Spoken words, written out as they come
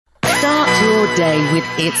Start your day with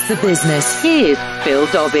It's the Business. Here's Phil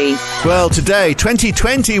Dobbie. Well, today,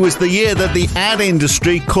 2020 was the year that the ad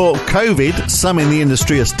industry caught COVID. Some in the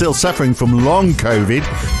industry are still suffering from long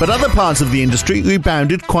COVID, but other parts of the industry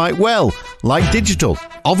rebounded quite well, like digital,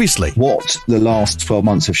 obviously. What the last 12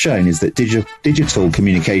 months have shown is that digital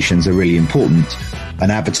communications are really important,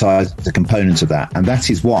 and advertisers are a component of that. And that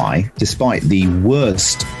is why, despite the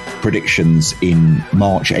worst predictions in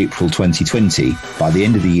March, April 2020, by the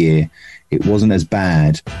end of the year, it wasn't as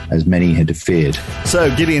bad as many had feared.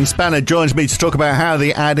 So Gideon Spanier joins me to talk about how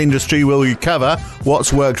the ad industry will recover,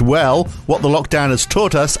 what's worked well, what the lockdown has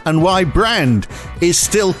taught us, and why brand is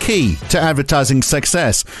still key to advertising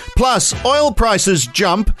success. Plus, oil prices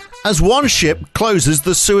jump as one ship closes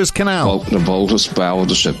the Suez Canal. The boldest bow of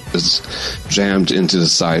the ship is jammed into the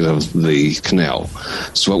side of the canal.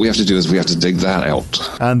 So what we have to do is we have to dig that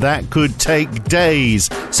out. And that could take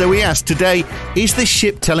days. So we asked today, is this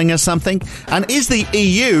ship telling us something? And is the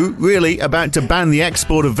EU really about to ban the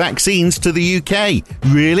export of vaccines to the UK?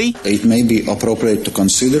 Really? It may be appropriate to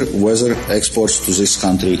consider whether exports to this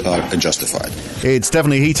country are justified. It's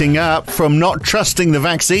definitely heating up from not trusting the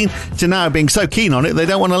vaccine to now being so keen on it they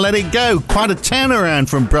don't want to let it go. Quite a turnaround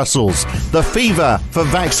from Brussels. The fever for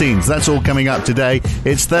vaccines. That's all coming up today.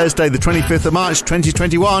 It's Thursday, the 25th of March,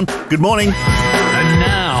 2021. Good morning. And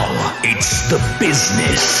now, it's the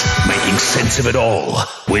business, making sense of it all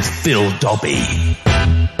with Phil Dobbie.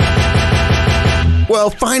 Well,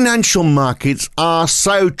 financial markets are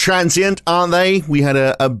so transient, aren't they? We had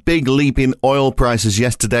a big leap in oil prices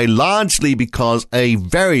yesterday, largely because a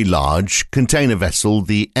very large container vessel,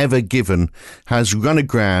 the Ever Given, has run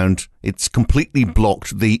aground. It's completely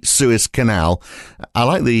blocked the Suez Canal. I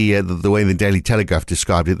like the way the Daily Telegraph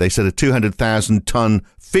described it. They said a 200,000-ton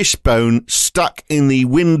fishbone stuck in the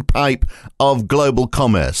windpipe of global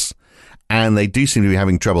commerce. And they do seem to be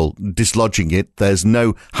having trouble dislodging it. There's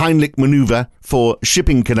no Heimlich maneuver for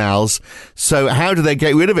shipping canals. So how do they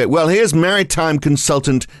get rid of it? Well, here's maritime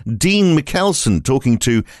consultant Dean Mickelson talking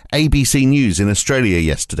to ABC News in Australia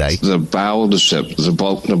yesterday. The bow of the ship, the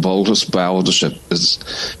boldest bow of the ship is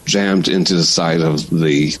jammed into the side of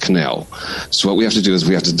the canal. So what we have to do is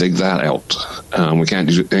we have to dig that out. We can't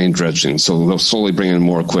do any dredging. So they'll slowly bring in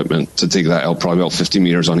more equipment to dig that out, probably about 50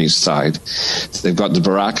 meters on each side. They've got the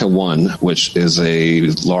Baraka 1, which is a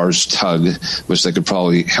large tug, which they could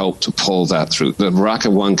probably help to pull that through. The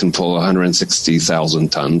Baraka 1 can pull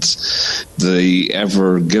 160,000 tons. The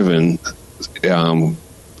Ever Given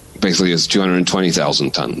basically is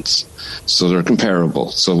 220,000 tons. So they're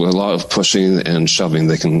comparable. So with a lot of pushing and shoving,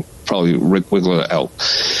 they can probably wiggle it out.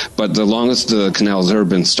 But the longest the canal has ever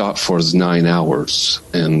been stopped for is 9 hours.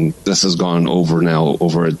 And this has gone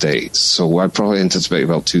over a day. So I probably anticipate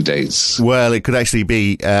about 2 days. Well, it could actually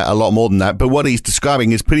be a lot more than that. But what he's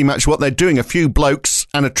describing is pretty much what they're doing. A few blokes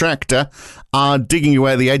and a tractor are digging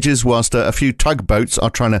away at the edges whilst a few tugboats are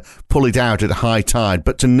trying to pull it out at high tide.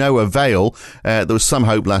 But to no avail. There was some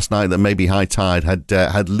hope last night that maybe high tide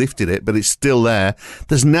had lifted it, but it's still there.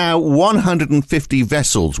 There's now 150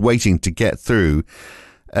 vessels waiting to get through,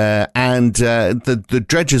 and the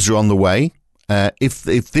dredgers are on the way. If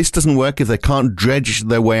this doesn't work, if they can't dredge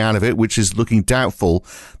their way out of it, which is looking doubtful,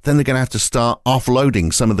 then they're going to have to start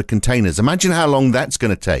offloading some of the containers. Imagine how long that's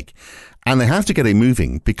going to take. And they have to get it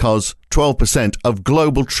moving because 12% of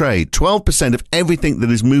global trade, 12% of everything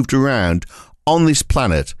that is moved around on this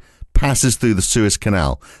planet passes through the Suez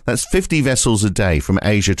Canal. That's 50 vessels a day from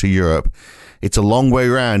Asia to Europe. It's a long way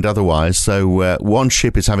around otherwise, so one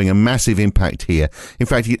ship is having a massive impact here. In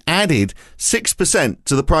fact, it added 6%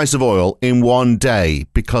 to the price of oil in one day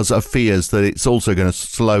because of fears that it's also going to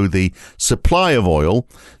slow the supply of oil.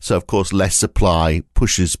 So, of course, less supply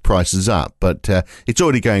pushes prices up, but it's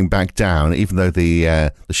already going back down, even though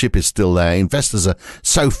the ship is still there. Investors are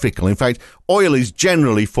so fickle. In fact, oil is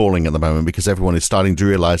generally falling at the moment because everyone is starting to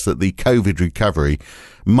realize that the COVID recovery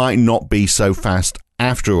might not be so fast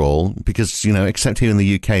after all, because, except here in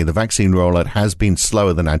the UK, the vaccine rollout has been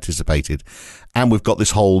slower than anticipated. And we've got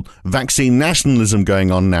this whole vaccine nationalism going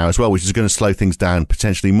on now as well, which is going to slow things down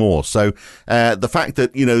potentially more. So the fact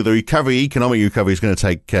that, the economic recovery is going to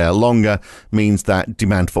take longer means that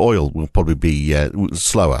demand for oil will probably be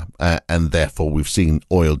slower. And therefore, we've seen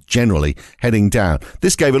oil generally heading down.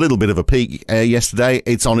 This gave a little bit of a peak yesterday.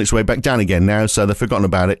 It's on its way back down again now. So they've forgotten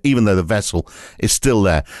about it, even though the vessel is still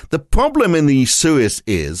there. The problem in the Suez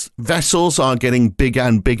is vessels are getting bigger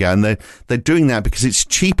and bigger. And they're doing that because it's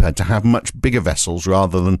cheaper to have much bigger vessels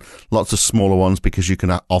rather than lots of smaller ones, because you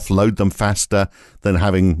can offload them faster than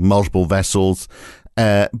having multiple vessels.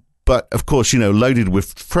 But of course, loaded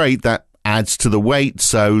with freight, that adds to the weight,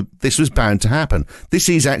 so this was bound to happen. This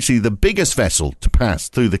is actually the biggest vessel to pass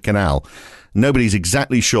through the canal. Nobody's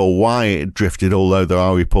exactly sure why it drifted, although there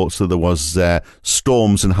are reports that there was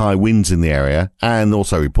storms and high winds in the area, and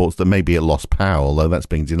also reports that maybe it lost power, although that's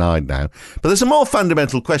being denied now. But there's a more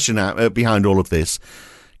fundamental question behind all of this.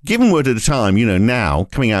 Given we're at a time, now,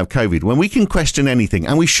 coming out of COVID, when we can question anything,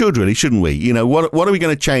 and we should really, shouldn't we? What are we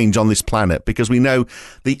going to change on this planet? Because we know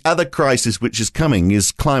the other crisis which is coming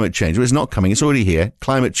is climate change. Well, it's not coming, it's already here,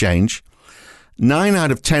 climate change. 9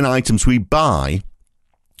 out of 10 items we buy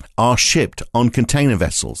are shipped on container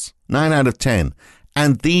vessels. 9 out of 10.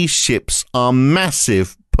 And these ships are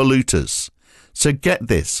massive polluters. So get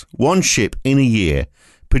this, one ship in a year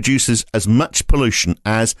produces as much pollution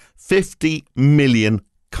as 50 million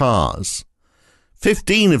cars.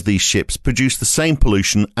 15 of these ships produce the same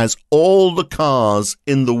pollution as all the cars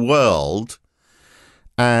in the world.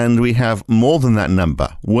 And we have more than that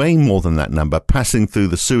number, way more than that number, passing through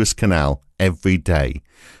the Suez Canal every day.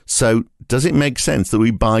 So does it make sense that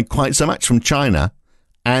we buy quite so much from China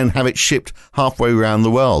and have it shipped halfway around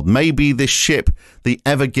the world? Maybe this ship, the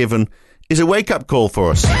Ever Given, is a wake-up call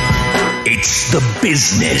for us. It's the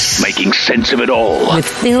business, making sense of it all. With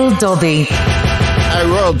Phil Dobbie.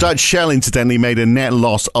 Royal Dutch Shell, incidentally, made a net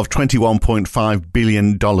loss of $21.5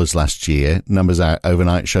 billion last year. Numbers out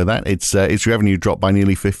overnight show that. Its revenue dropped by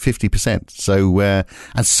nearly 50%. So,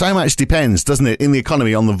 and so much depends, doesn't it, in the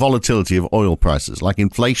economy on the volatility of oil prices, like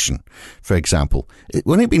inflation, for example.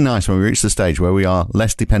 Wouldn't it be nice when we reach the stage where we are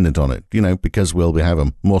less dependent on it, because we'll have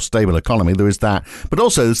a more stable economy? There is that. But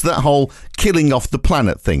also, there's that whole killing off the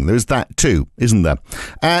planet thing. There's that too, isn't there?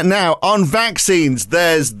 Now, on vaccines,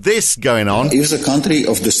 there's this going on. If the country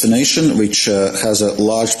of destination, which has a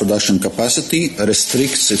large production capacity,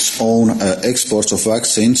 restricts its own exports of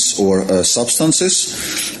vaccines or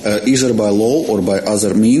substances, either by law or by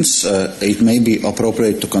other means, it may be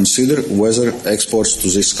appropriate to consider whether exports to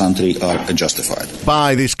this country are justified.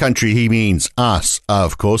 By this country, he means us,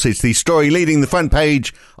 of course. It's the story leading the front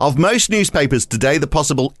page of most newspapers today, the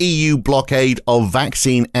possible EU blockade of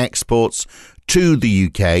vaccine exports to the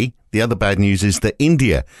UK. The other bad news is that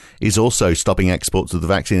India is also stopping exports of the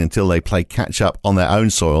vaccine until they play catch up on their own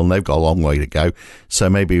soil, and they've got a long way to go. So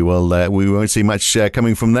maybe we won't see much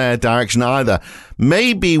coming from their direction either.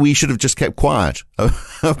 Maybe we should have just kept quiet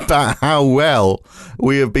about how well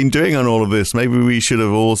we have been doing on all of this. Maybe we should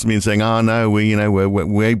have also been saying, "Oh no, we're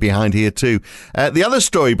way behind here too." The other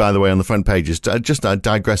story, by the way, on the front page is just I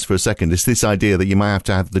digress for a second. It's this idea that you might have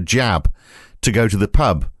to have the jab to go to the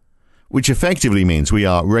pub, which effectively means we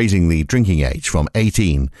are raising the drinking age from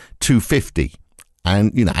 18 to 50.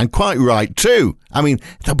 And, and quite right too. I mean,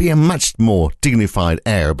 there'll be a much more dignified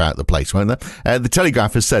air about the place, won't there? The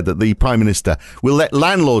Telegraph has said that the Prime Minister will let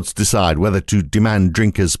landlords decide whether to demand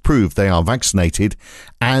drinkers prove they are vaccinated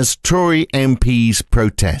as Tory MPs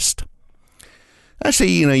protest.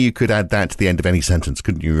 Actually, you could add that to the end of any sentence,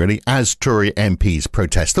 couldn't you, really? As Tory MPs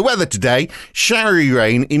protest. The weather today, showery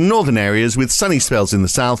rain in northern areas with sunny spells in the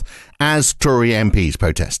south as Tory MPs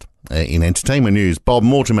protest. In entertainment news, Bob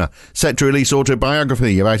Mortimer set to release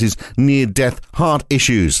autobiography about his near-death heart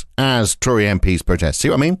issues as Tory MPs protest. See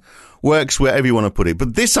what I mean? Works wherever you want to put it.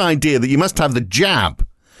 But this idea that you must have the jab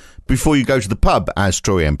before you go to the pub as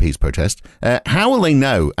Tory MPs protest, how will they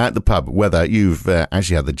know at the pub whether you've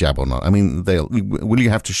actually had the jab or not? I mean, will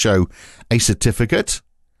you have to show a certificate?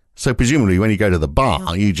 So presumably when you go to the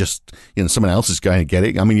bar, you just, someone else is going to get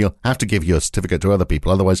it. I mean, you'll have to give your certificate to other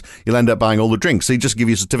people. Otherwise, you'll end up buying all the drinks. So you just give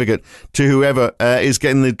your certificate to whoever is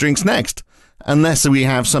getting the drinks next. Unless we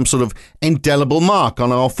have some sort of indelible mark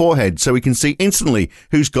on our forehead so we can see instantly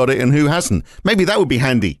who's got it and who hasn't. Maybe that would be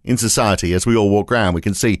handy in society as we all walk around. We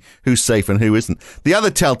can see who's safe and who isn't. The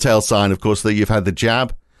other telltale sign, of course, that you've had the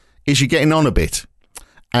jab is you're getting on a bit.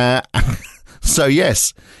 So,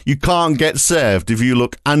 yes, you can't get served if you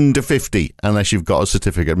look under 50 unless you've got a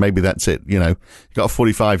certificate. Maybe that's it. You've got a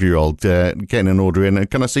 45-year-old getting an order in.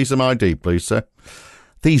 Can I see some ID, please, sir?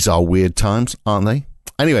 These are weird times, aren't they?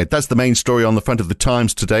 Anyway, that's the main story on the front of the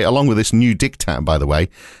Times today, along with this new diktat, by the way.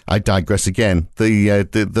 I digress again.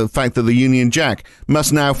 The fact that the Union Jack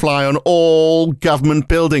must now fly on all government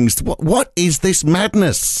buildings. What is this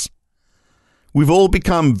madness? We've all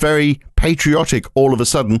become very patriotic all of a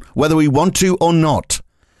sudden, whether we want to or not.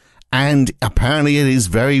 And apparently it is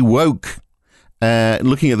very woke.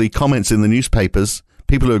 Looking at the comments in the newspapers,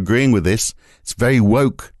 people are agreeing with this. It's very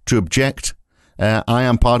woke to object. I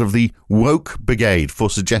am part of the woke brigade for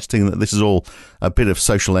suggesting that this is all a bit of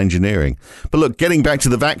social engineering. But look, getting back to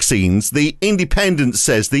the vaccines, the Independent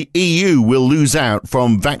says the EU will lose out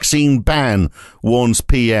from vaccine ban, warns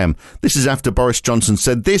PM. This is after Boris Johnson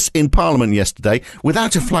said this in Parliament yesterday,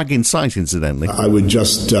 without a flag in sight, incidentally. I would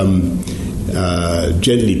just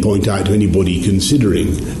gently point out to anybody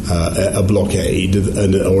considering a blockade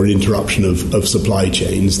or an interruption of supply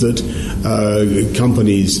chains that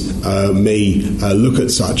companies may look at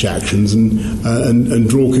such actions and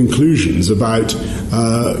draw conclusions about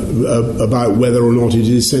whether or not it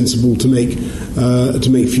is sensible to make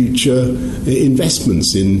future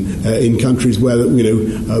investments in countries where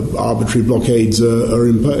arbitrary blockades are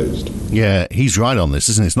imposed. Yeah, he's right on this,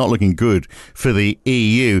 isn't it? It's not looking good for the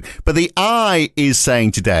EU. But the Eye is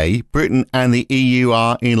saying today Britain and the EU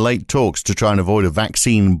are in late talks to try and avoid a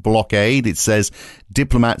vaccine blockade. It says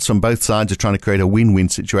diplomats on both sides are trying to create a win-win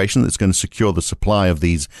situation that's going to secure the supply of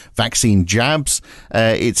these vaccine jabs.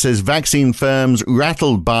 It says vaccine firms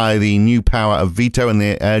rattled by the new power of veto, and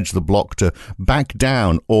they urge the bloc to back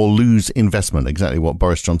down or lose investment. Exactly what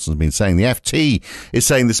Boris Johnson's been saying. The FT is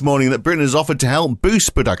saying this morning that Britain has offered to help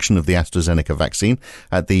boost production of the AstraZeneca vaccine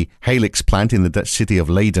at the Helix plant in the Dutch city of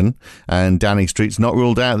Leiden, and Downing Street's not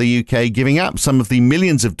ruled out the UK giving up some of the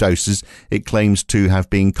millions of doses it claims to have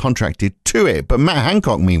been contracted to it. But Matt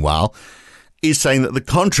Hancock, meanwhile, is saying that the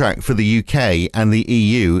contract for the UK and the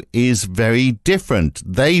EU is very different.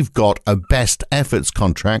 They've got a best efforts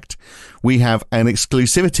contract. We have an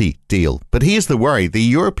exclusivity deal. But here's the worry. The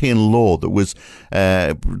European law that was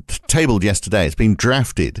tabled yesterday, it's been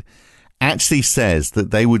drafted, actually says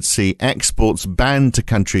that they would see exports banned to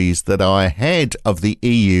countries that are ahead of the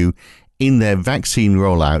EU in their vaccine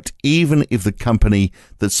rollout, even if the company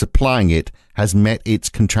that's supplying it has met its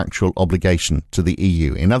contractual obligation to the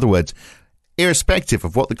EU. In other words, irrespective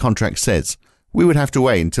of what the contract says, we would have to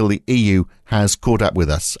wait until the EU has caught up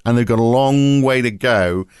with us, and they've got a long way to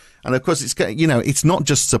go. And of course, it's not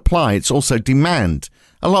just supply, it's also demand.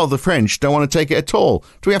 A lot of the French don't want to take it at all.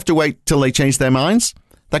 Do we have to wait till they change their minds?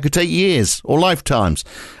 That could take years or lifetimes.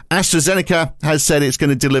 AstraZeneca has said it's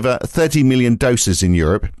going to deliver 30 million doses in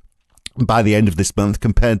Europe by the end of this month,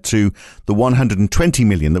 compared to the 120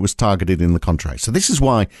 million that was targeted in the contract. So this is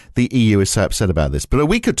why the EU is so upset about this. But a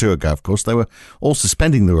week or two ago, of course, they were all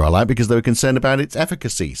suspending the rollout because they were concerned about its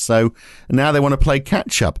efficacy. So now they want to play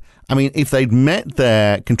catch up. I mean, if they'd met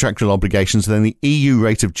their contractual obligations, then the EU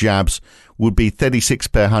rate of jabs would be 36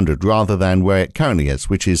 per 100 rather than where it currently is,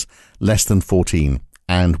 which is less than 14.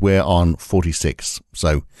 And we're on 46.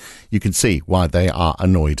 So you can see why they are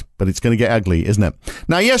annoyed. But it's going to get ugly, isn't it?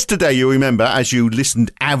 Now, yesterday, you remember, as you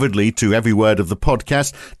listened avidly to every word of the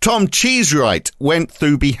podcast, Tom Cheesewright went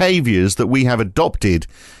through behaviours that we have adopted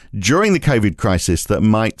during the COVID crisis that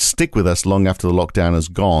might stick with us long after the lockdown has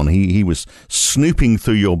gone. He was snooping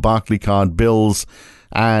through your Barclaycard bills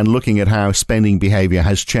and looking at how spending behaviour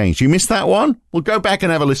has changed. You missed that one? Well, go back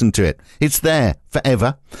and have a listen to it. It's there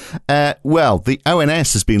forever. Well, the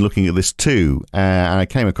ONS has been looking at this too, and I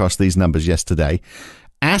came across these numbers yesterday,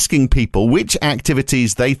 asking people which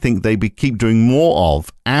activities they think they keep doing more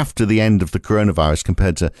of after the end of the coronavirus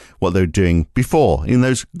compared to what they were doing before, in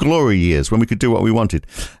those glory years when we could do what we wanted.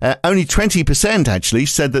 Only 20% actually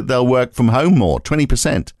said that they'll work from home more,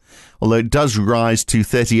 20%. Although it does rise to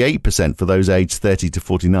 38% for those aged 30 to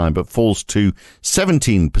 49, but falls to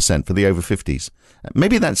 17% for the over 50s.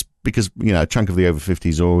 Maybe that's because, a chunk of the over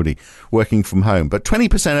 50s are already working from home. But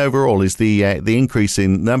 20% overall is the increase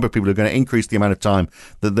in number of people who are going to increase the amount of time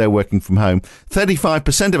that they're working from home.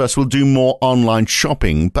 35% of us will do more online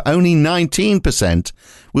shopping, but only 19%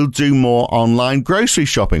 will do more online grocery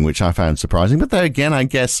shopping, which I found surprising. But there again, I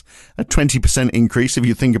guess a 20% increase, if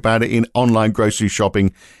you think about it, in online grocery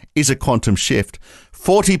shopping is a quantum shift.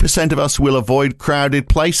 40% of us will avoid crowded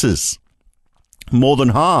places. More than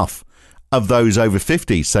half of those over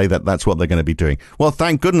 50 say that that's what they're going to be doing. Well,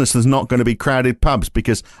 thank goodness there's not going to be crowded pubs,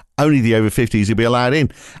 because only the over 50s will be allowed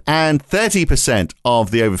in. And 30%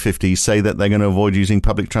 of the over 50s say that they're going to avoid using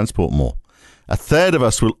public transport more. A third of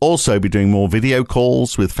us will also be doing more video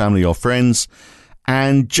calls with family or friends.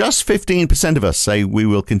 And just 15% of us say we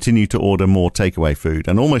will continue to order more takeaway food.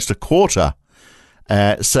 And almost a quarter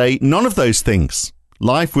say none of those things.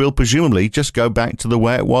 Life will presumably just go back to the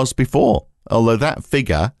way it was before. Although that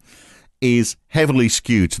figure is heavily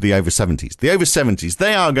skewed to the over 70s. The over 70s,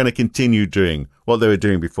 they are going to continue doing what they were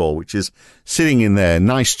doing before, which is sitting in their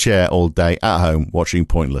nice chair all day at home watching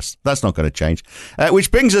Pointless. That's not going to change. Which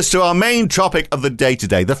brings us to our main topic of the day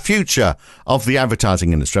today, the future of the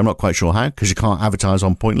advertising industry. I'm not quite sure how, because you can't advertise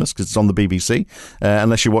on Pointless because it's on the BBC,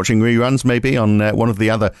 unless you're watching reruns maybe on one of the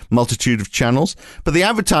other multitude of channels. But the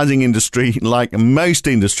advertising industry, like most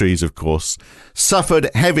industries, of course, suffered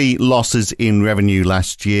heavy losses in revenue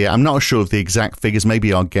last year. I'm not sure of the exact figures.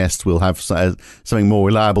 Maybe our guests will have something more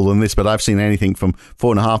reliable than this, but I've seen anything from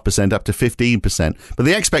 4.5% up to 15%. But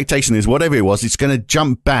the expectation is whatever it was, it's going to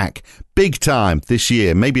jump back big time this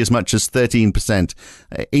year, maybe as much as 13%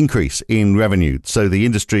 increase in revenue. So the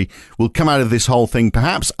industry will come out of this whole thing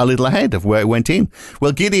perhaps a little ahead of where it went in.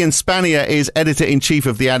 Well, Gideon Spanier is editor-in-chief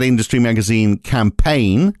of the ad industry magazine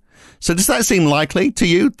Campaign. So does that seem likely to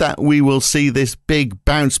you that we will see this big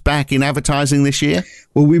bounce back in advertising this year?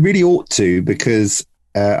 Well, we really ought to, because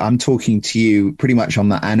I'm talking to you pretty much on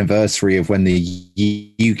the anniversary of when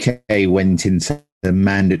the UK went into the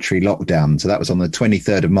mandatory lockdown. So that was on the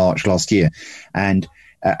 23rd of March last year. And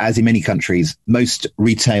as in many countries, most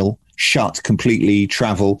retail shut completely,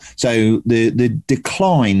 travel. So the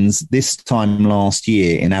declines this time last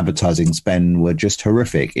year in advertising spend were just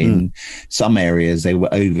horrific. In some areas, they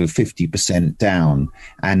were over 50% down.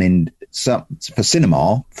 And for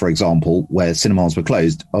cinema, for example, where cinemas were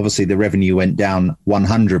closed, obviously the revenue went down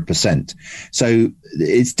 100%. So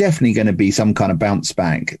it's definitely going to be some kind of bounce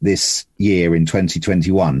back this year in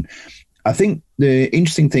 2021. I think the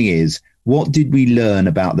interesting thing is, what did we learn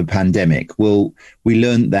about the pandemic? Well, we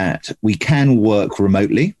learned that we can work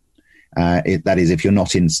remotely. That is, if you're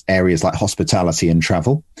not in areas like hospitality and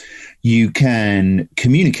travel, you can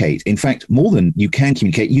communicate. In fact, more than you can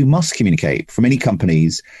communicate, you must communicate. For many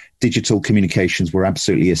companies, digital communications were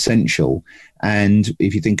absolutely essential. And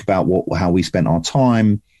if you think about how we spent our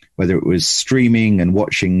time, whether it was streaming and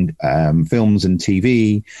watching films and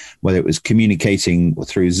TV, whether it was communicating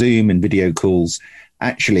through Zoom and video calls,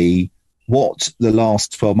 actually, what the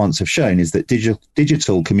last 12 months have shown is that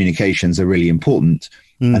digital communications are really important,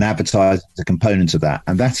 and advertising is a component of that.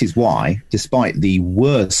 And that is why, despite the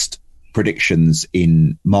worst predictions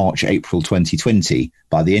in March, April 2020,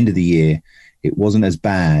 by the end of the year, it wasn't as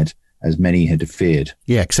bad as many had feared.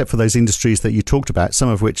 Yeah, except for those industries that you talked about, some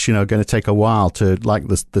of which, are going to take a while to, like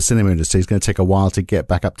the cinema industry, is going to take a while to get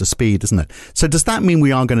back up to speed, isn't it? So does that mean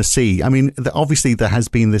we are going to see, obviously there has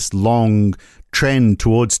been this long trend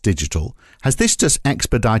towards digital. Has this just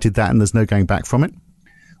expedited that and there's no going back from it?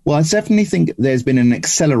 Well, I definitely think there's been an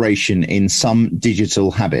acceleration in some digital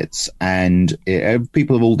habits, and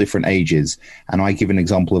people of all different ages. And I give an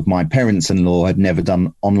example of my parents-in-law had never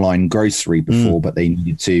done online grocery before, but they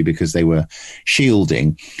needed to because they were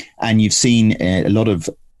shielding. And you've seen a lot of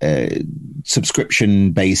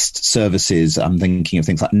subscription-based services. I'm thinking of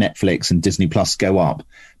things like Netflix and Disney Plus go up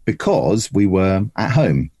because we were at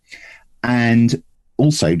home. And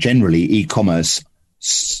also, generally, e-commerce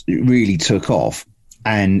really took off.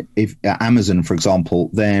 And if Amazon, for example,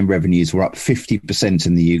 their revenues were up 50%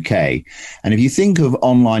 in the UK. And if you think of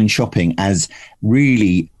online shopping as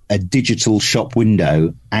really a digital shop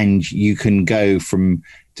window, and you can go from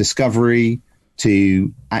discovery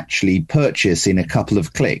to actually purchase in a couple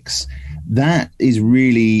of clicks, that is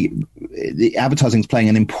really, the advertising is playing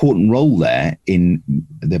an important role there in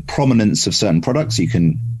the prominence of certain products. You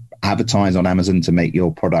can advertise on Amazon to make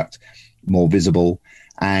your product more visible.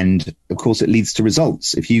 And of course, it leads to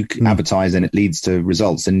results. If you advertise and it leads to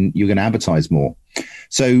results, then you're going to advertise more.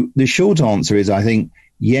 So the short answer is, I think,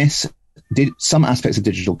 yes, some aspects of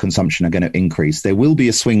digital consumption are going to increase. There will be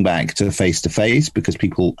a swing back to face-to-face because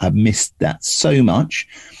people have missed that so much.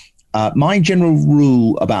 My general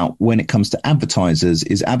rule about when it comes to advertisers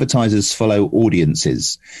is advertisers follow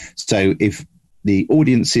audiences. So if the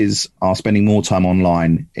audiences are spending more time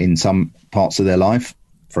online in some parts of their life,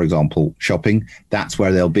 for example, shopping, that's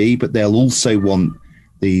where they'll be. But they'll also want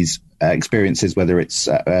these experiences, whether it's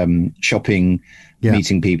shopping,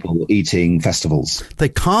 meeting people, eating, festivals. They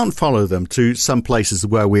can't follow them to some places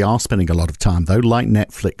where we are spending a lot of time, though, like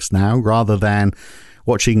Netflix now, rather than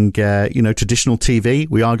watching, traditional TV.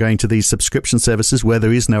 We are going to these subscription services where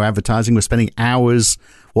there is no advertising. We're spending hours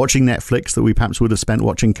watching Netflix that we perhaps would have spent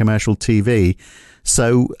watching commercial TV.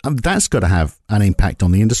 So that's got to have an impact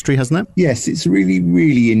on the industry, hasn't it? Yes, it's really,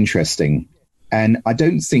 really interesting. And I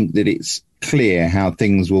don't think that it's clear how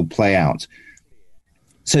things will play out.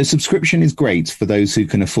 So subscription is great for those who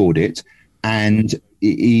can afford it. And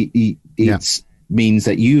it means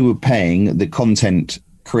that you are paying the content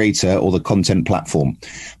creator or the content platform.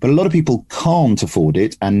 But a lot of people can't afford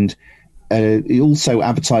it. And also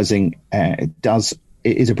advertising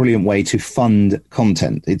is a brilliant way to fund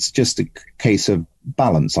content. It's just a case of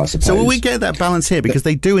balance, I suppose. So will we get that balance here? Because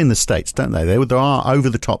they do in the States, don't they? There are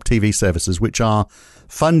over-the-top TV services which are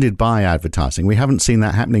funded by advertising. We haven't seen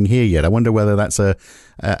that happening here yet. I wonder whether that's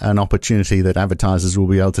an opportunity that advertisers will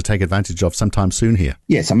be able to take advantage of sometime soon here.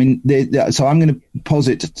 Yes, I mean, so I'm going to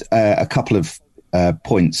posit a couple of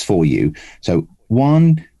points for you. So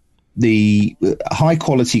one, the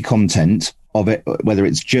high-quality content of it, whether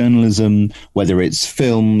it's journalism, whether it's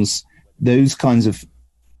films, those kinds of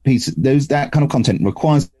pieces, that kind of content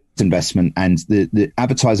requires investment, and the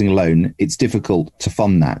advertising alone, it's difficult to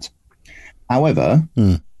fund that. However,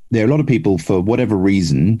 there are a lot of people, for whatever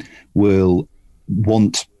reason, will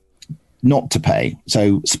want not to pay.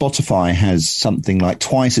 So Spotify has something like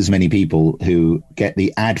twice as many people who get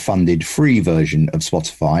the ad-funded free version of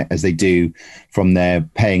Spotify as they do from their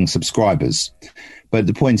paying subscribers. But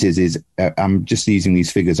the point is I'm just using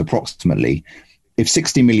these figures approximately. If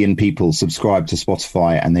 60 million people subscribe to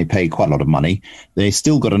Spotify and they pay quite a lot of money, they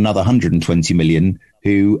still got another 120 million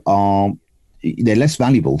who they're less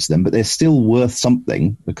valuable to them, but they're still worth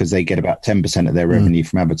something because they get about 10% of their revenue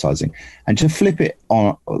from advertising. And to flip it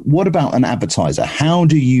on, what about an advertiser? How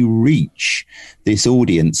do you reach this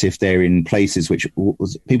audience if they're in places which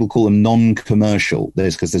people call them non-commercial?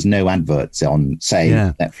 Because there's no adverts on, say,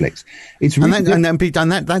 Netflix. It's really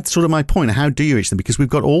that's sort of my point. How do you reach them? Because we've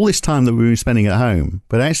got all this time that we've been spending at home,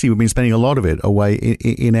 but actually we've been spending a lot of it away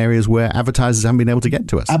in areas where advertisers haven't been able to get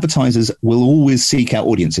to us. Advertisers will always seek out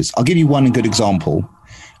audiences. I'll give you one good example.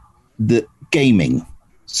 The gaming.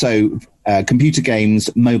 So computer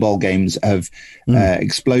games, mobile games have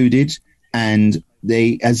exploded, and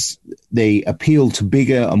they appeal to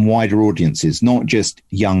bigger and wider audiences, not just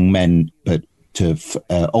young men, but to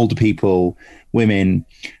older people, women.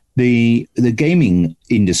 The gaming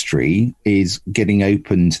industry is getting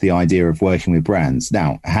open to the idea of working with brands.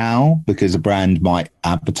 Now, how? Because a brand might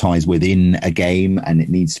advertise within a game and it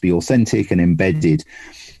needs to be authentic and embedded.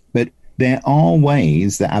 But there are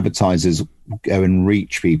ways that advertisers go and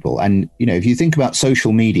reach people. And, if you think about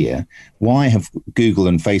social media, why have Google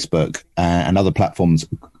and Facebook and other platforms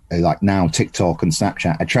like now TikTok and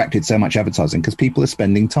Snapchat attracted so much advertising? Because people are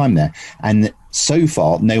spending time there. And so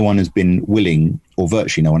far, no one has been willing, or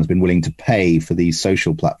virtually no one has been willing, to pay for these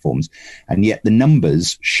social platforms. And yet the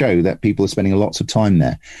numbers show that people are spending lots of time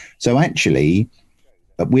there. So actually,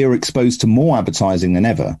 we're exposed to more advertising than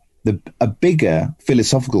ever. A bigger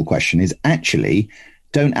philosophical question is actually,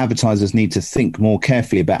 don't advertisers need to think more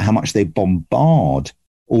carefully about how much they bombard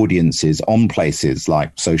audiences on places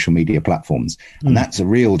like social media platforms? And that's a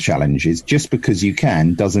real challenge. Is just because you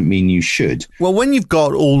can doesn't mean you should. Well, when you've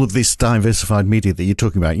got all of this diversified media that you're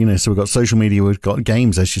talking about, so we've got social media, we've got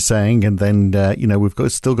games, as you're saying, and then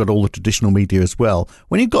we've still got all the traditional media as well.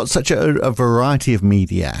 When you've got such a variety of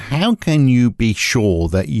media, how can you be sure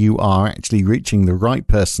that you are actually reaching the right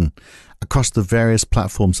person across the various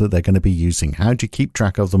platforms that they're going to be using? How do you keep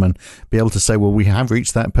track of them and be able to say, well, we have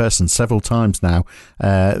reached that person several times now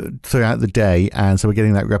throughout the day, and so we're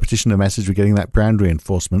getting that repetition of message, we're getting that brand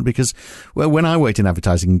reinforcement? Because, well, when I worked in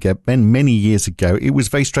advertising many years ago, it was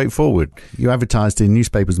very straightforward. You advertised in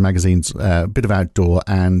newspapers, magazines, a bit of outdoor,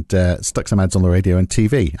 and stuck some ads on the radio and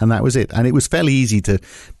TV, and that was it. And it was fairly easy to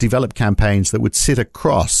develop campaigns that would sit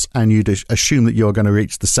across, and you'd assume that you're going to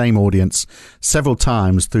reach the same audience several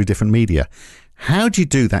times through different media. How do you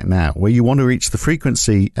do that now, where you want to reach the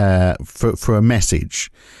frequency for a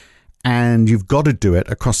message, and you've got to do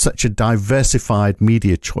it across such a diversified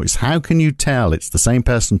media choice? How can you tell it's the same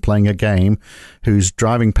person playing a game who's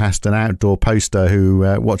driving past an outdoor poster who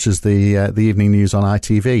watches the evening news on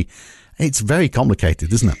ITV? It's very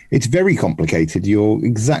complicated, isn't it? It's very complicated. You're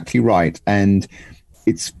exactly right, and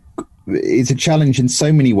it's a challenge in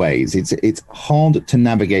so many ways. It's hard to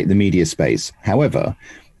navigate the media space. However,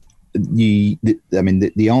 the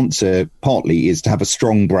answer partly is to have a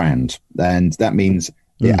strong brand, and that means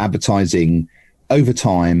advertising over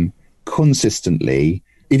time, consistently.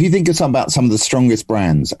 If you think about some of the strongest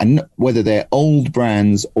brands, and whether they're old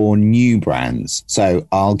brands or new brands, so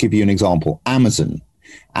I'll give you an example. Amazon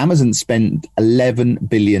spent $11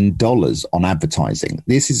 billion on advertising.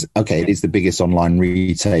 This is it is the biggest online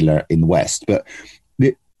retailer in the West, but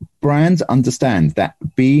the brands understand that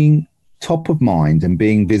being top of mind and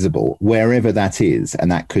being visible wherever that is,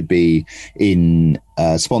 and that could be in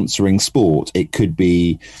sponsoring sport, it could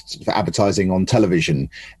be advertising on television,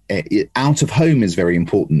 out of home is very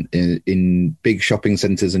important in big shopping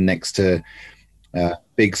centers and next to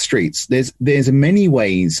big streets. There's many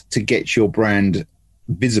ways to get your brand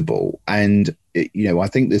visible, and I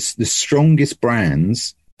think the strongest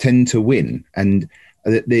brands tend to win. And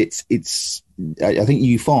it's I think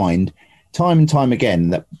you find time and time again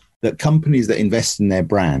that companies that invest in their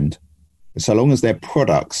brand, so long as their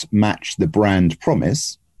products match the brand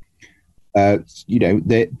promise, they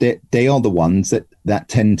are the ones that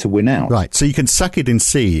tend to win out. Right. So you can suck it in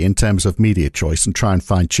C in terms of media choice and try and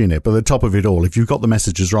fine tune it. But at the top of it all, if you've got the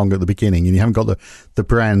messages wrong at the beginning and you haven't got the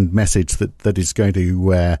brand message that is going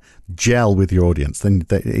to gel with your audience, then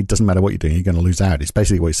it doesn't matter what you're doing, you're going to lose out. It's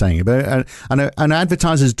basically what you're saying. But and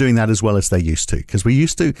advertisers doing that as well as they used to, because we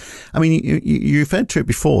used to, I mean, you referred to it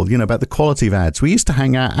before, about the quality of ads. We used to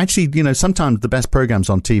hang out. Actually, sometimes the best programs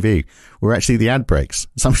on TV were actually the ad breaks.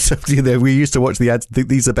 We used to watch the ads.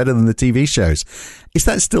 These are better than the TV shows. Is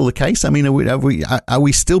that still the case? I mean, are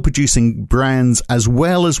we still producing brands as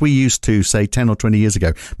well as we used to, say, 10 or 20 years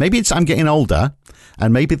ago? Maybe I'm getting older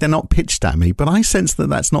and maybe they're not pitched at me, but I sense that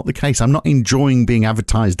that's not the case. I'm not enjoying being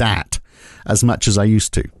advertised at as much as I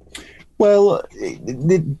used to. Well,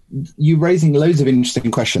 you're raising loads of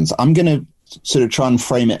interesting questions. I'm going to sort of try and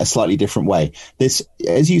frame it a slightly different way. There's,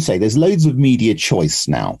 as you say, there's loads of media choice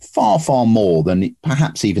now, far, far more than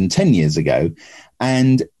perhaps even 10 years ago.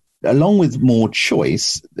 And along with more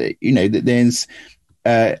choice, there's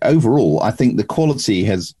overall, I think the quality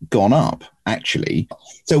has gone up, actually.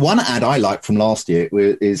 So one ad I like from last year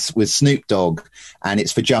is with Snoop Dogg, and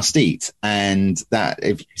it's for Just Eat. And that,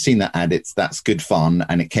 if you've seen that ad, that's good fun.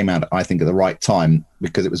 And it came out, I think, at the right time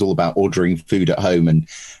because it was all about ordering food at home. And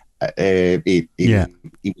it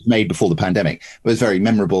was made before the pandemic. It was very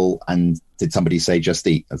memorable. And did somebody say Just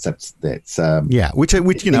Eat? Which and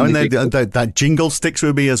that jingle sticks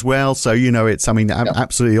with me as well. So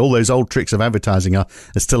absolutely all those old tricks of advertising are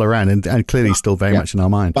still around and clearly still very much in our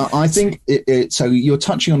mind. But I think so. You're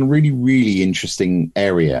touching on a really, really interesting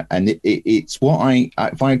area, and it's what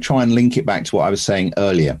if I try and link it back to what I was saying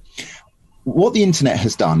earlier. What the internet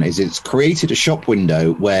has done is it's created a shop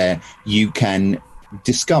window where you can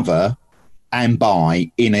discover and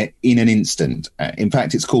buy in an instant. In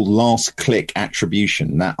fact, it's called last click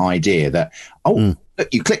attribution, that idea that, look,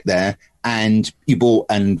 you click there and you bought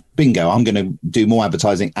and bingo, I'm going to do more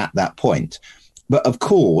advertising at that point. But of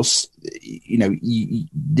course,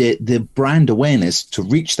 the brand awareness to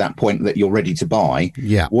reach that point that you're ready to buy.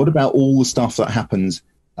 Yeah. What about all the stuff that happens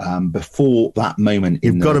before that moment?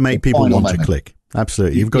 You've got to make people want to click.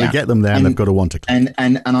 Absolutely. You've got to get them there and they've got to want to click.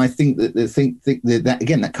 And I think that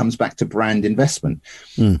again, that comes back to brand investment.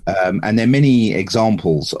 And there are many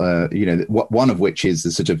examples, one of which is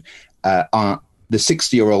the sort of the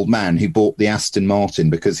 60-year-old man who bought the Aston Martin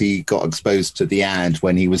because he got exposed to the ad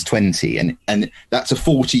when he was 20. And that's a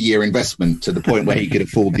 40-year investment to the point where he could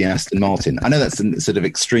afford the Aston Martin. I know that's a sort of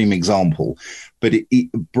extreme example, but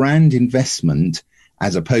brand investment,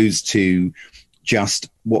 as opposed to just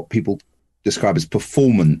what people describe as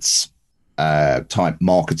performance type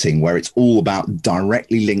marketing, where it's all about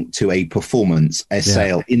directly linked to a performance,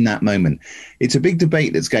 sale in that moment. It's a big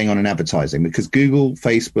debate that's going on in advertising because Google,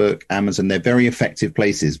 Facebook, Amazon, they're very effective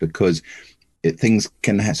places because things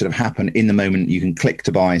can sort of happen in the moment. You can click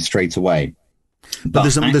to buy straight away. But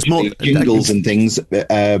there's more jingles and things,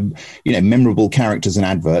 memorable characters and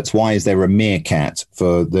adverts. Why is there a meerkat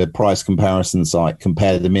for the price comparison site?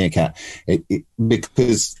 Compare the meerkat,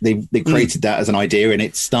 because they created that as an idea and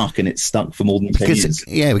it's stuck for more than 10 years.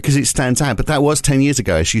 Yeah, because it stands out. But that was 10 years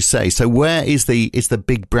ago, as you say. So where is the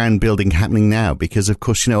big brand building happening now? Because of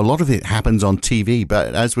course, a lot of it happens on TV.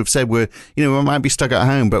 But as we've said, we might be stuck at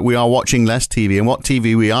home, but we are watching less TV. And what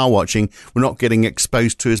TV we are watching, we're not getting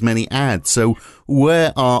exposed to as many ads. So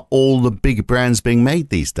where are all the big brands being made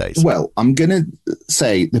these days? Well, I'm going to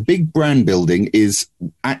say the big brand building is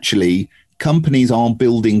actually companies are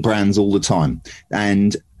building brands all the time.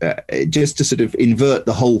 And just to sort of invert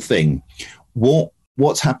the whole thing,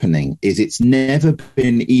 what's happening is it's never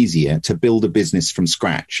been easier to build a business from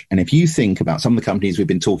scratch. And if you think about some of the companies we've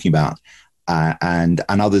been talking about and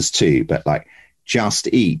others too, but like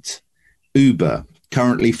Just Eat, Uber,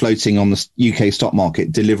 currently floating on the UK stock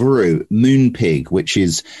market, Deliveroo, Moonpig, which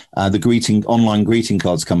is the online greeting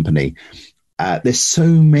cards company. There's so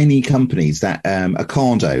many companies that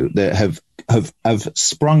Ocado that have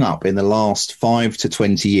sprung up in the last 5 to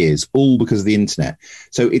 20 years, all because of the internet.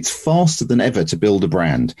 So it's faster than ever to build a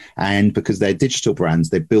brand, and because they're digital brands,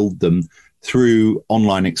 they build them through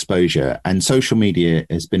online exposure. And social media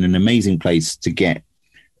has been an amazing place to get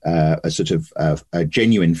a sort of a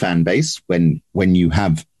genuine fan base when you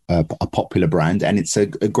have a popular brand, and it's a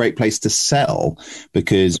great place to sell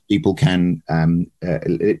because people can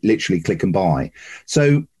literally click and buy.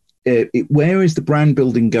 So where is the brand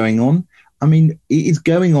building going on? I mean, it's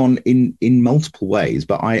going on in multiple ways,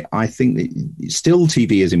 but I think that still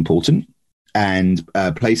TV is important, and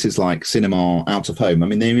places like cinema, out of home. I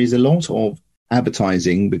mean, there is a lot of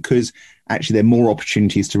advertising because actually there are more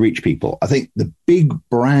opportunities to reach people. I think the big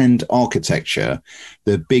brand architecture,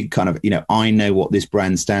 the big kind of, I know what this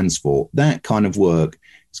brand stands for, that kind of work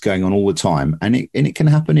is going on all the time. And it can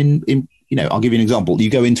happen in I'll give you an example. You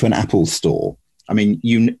go into an Apple store. I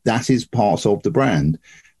mean, that is part of the brand,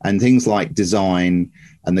 and things like design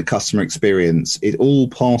and the customer experience is all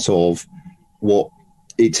part of what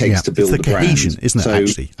it takes to build the cohesion, brand. Isn't it,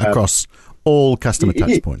 actually, across all customer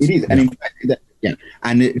touch points? It is. And in fact,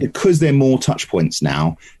 because there are more touch points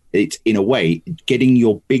now, it's, in a way, getting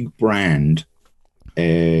your big brand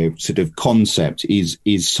sort of concept is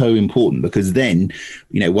so important, because then,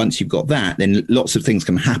 once you've got that, then lots of things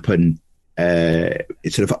can happen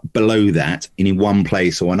sort of below that in one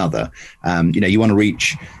place or another. You want to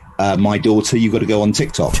reach my daughter, you've got to go on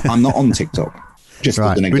TikTok. I'm not on TikTok. Just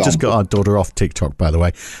right. We just got our daughter off TikTok, by the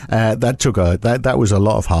way. That was a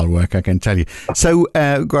lot of hard work, I can tell you. So,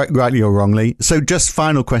 rightly or wrongly. So, just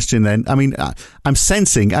final question then. I mean, I'm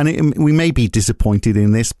sensing, and we may be disappointed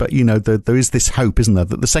in this, but there is this hope, isn't there,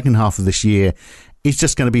 that the second half of this year is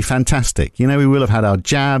just going to be fantastic. We will have had our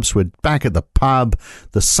jabs. We're back at the pub.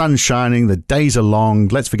 The sun's shining. The days are long.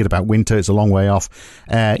 Let's forget about winter. It's a long way off.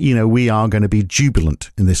 We are going to be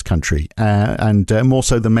jubilant in this country, and more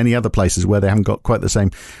so than many other places where they haven't got quite the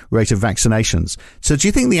same rate of vaccinations. So do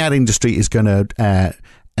you think the ad industry is going to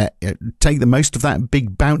take the most of that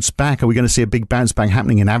big bounce back? Are we going to see a big bounce back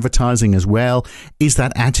happening in advertising as well? Is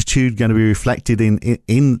that attitude going to be reflected in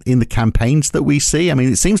the campaigns that we see? I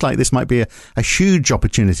mean, it seems like this might be a huge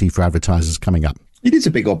opportunity for advertisers coming up. It is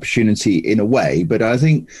a big opportunity in a way, but I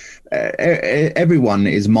think everyone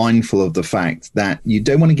is mindful of the fact that you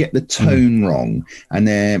don't want to get the tone wrong. And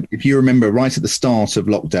if you remember, right at the start of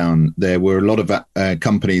lockdown, there were a lot of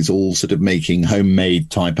companies all sort of making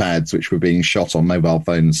homemade type ads, which were being shot on mobile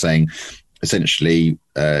phones saying, essentially,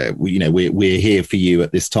 we're here for you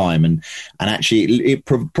at this time. And actually, it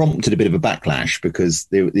prompted a bit of a backlash because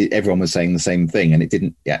everyone was saying the same thing, and it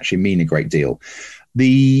didn't actually mean a great deal.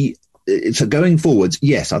 So going forwards,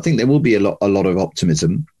 yes, I think there will be a lot of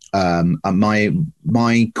optimism.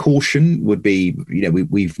 My caution would be,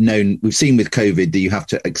 we've seen with COVID that you have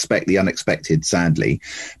to expect the unexpected, sadly,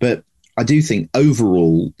 but I do think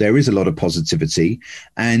overall there is a lot of positivity,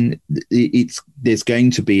 and there's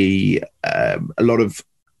going to be a lot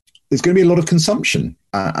of consumption.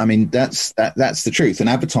 I mean, that's the truth, and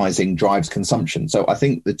advertising drives consumption. So I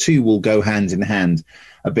think the two will go hand in hand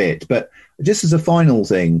a bit. But just as a final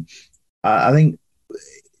thing, I think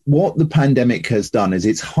what the pandemic has done is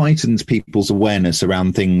it's heightened people's awareness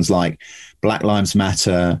around things like Black Lives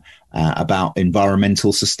Matter, about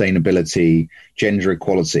environmental sustainability, gender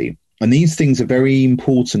equality. And these things are very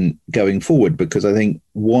important going forward, because I think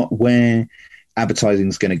where advertising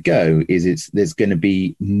is going to go is there's going to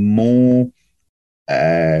be more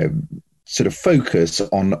sort of focus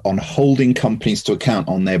on holding companies to account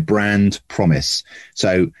on their brand promise.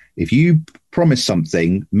 So if you promise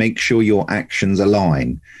something, make sure your actions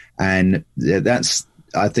align. And that's,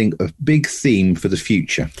 I think, a big theme for the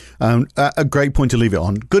future. A great point to leave it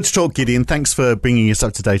on. Good to talk, Gideon. Thanks for bringing us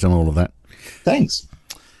up to date on all of that. Thanks.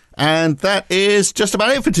 And that is just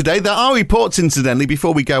about it for today. There are reports, incidentally,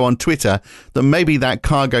 before we go on Twitter, that maybe that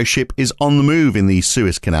cargo ship is on the move in the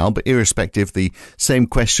Suez Canal. But irrespective, the same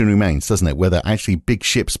question remains, doesn't it? Whether actually big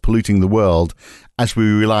ships polluting the world, as we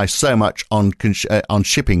rely so much on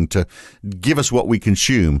shipping to give us what we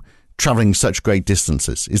consume, travelling such great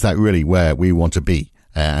distances, is that really where we want to be?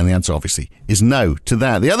 And the answer, obviously, is no to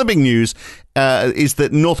that. The other big news is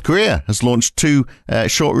that North Korea has launched 2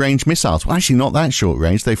 short-range missiles. Well, actually, not that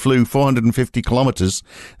short-range. They flew 450 kilometres.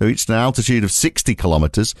 They reached an altitude of 60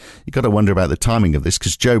 kilometres. You've got to wonder about the timing of this,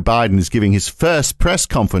 because Joe Biden is giving his first press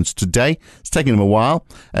conference today. It's taken him a while,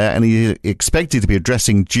 and he's expected to be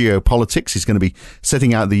addressing geopolitics. He's going to be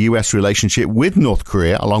setting out the US relationship with North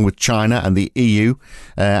Korea, along with China and the EU.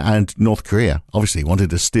 And North Korea obviously wanted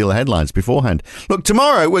to steal the headlines beforehand. Look,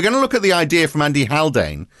 tomorrow we're going to look at the idea from Andy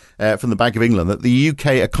Haldane from the Bank of England that the UK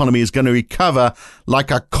economy is going to recover like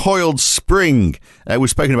a coiled spring. We've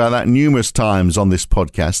spoken about that numerous times on this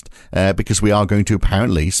podcast because we are going to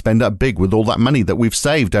apparently spend up big with all that money that we've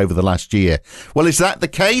saved over the last year. Well, is that the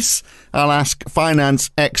case? I'll ask finance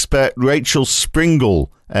expert Rachel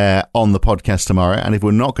Springle on the podcast tomorrow. And if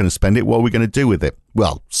we're not going to spend it, what are we going to do with it?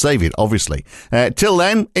 Well, save it, obviously. Till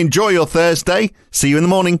then, enjoy your Thursday. See you in the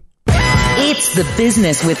morning. It's the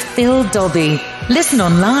Business with Phil Dobbie. Listen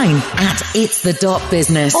online at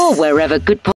itsthebusiness or wherever good